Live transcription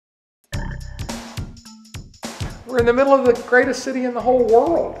We're in the middle of the greatest city in the whole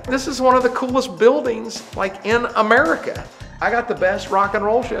world. This is one of the coolest buildings, like, in America. I got the best rock and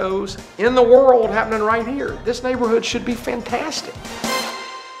roll shows in the world happening right here. This neighborhood should be fantastic.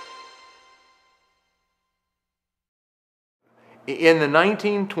 In the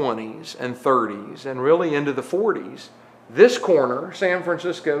 1920s and 30s, and really into the 40s, this corner, San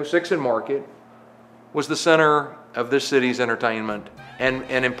Francisco, 6th and Market, was the center of this city's entertainment, and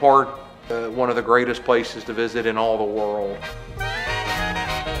in part, one of the greatest places to visit in all the world.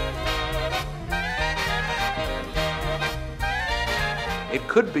 It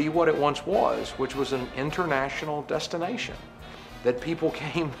could be what it once was, which was an international destination that people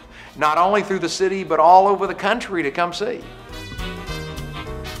came not only through the city, but all over the country to come see.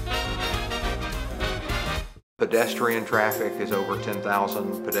 Pedestrian traffic is over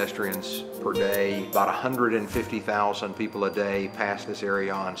 10,000 pedestrians per day. About 150,000 people a day pass this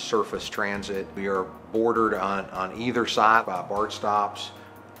area on surface transit. We are bordered on either side by BART stops.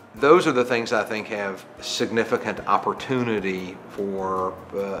 Those are the things I think have significant opportunity for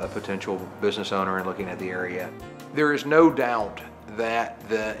a potential business owner in looking at the area. There is no doubt that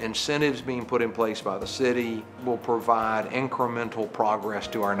the incentives being put in place by the city will provide incremental progress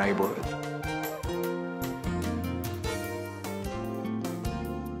to our neighborhood.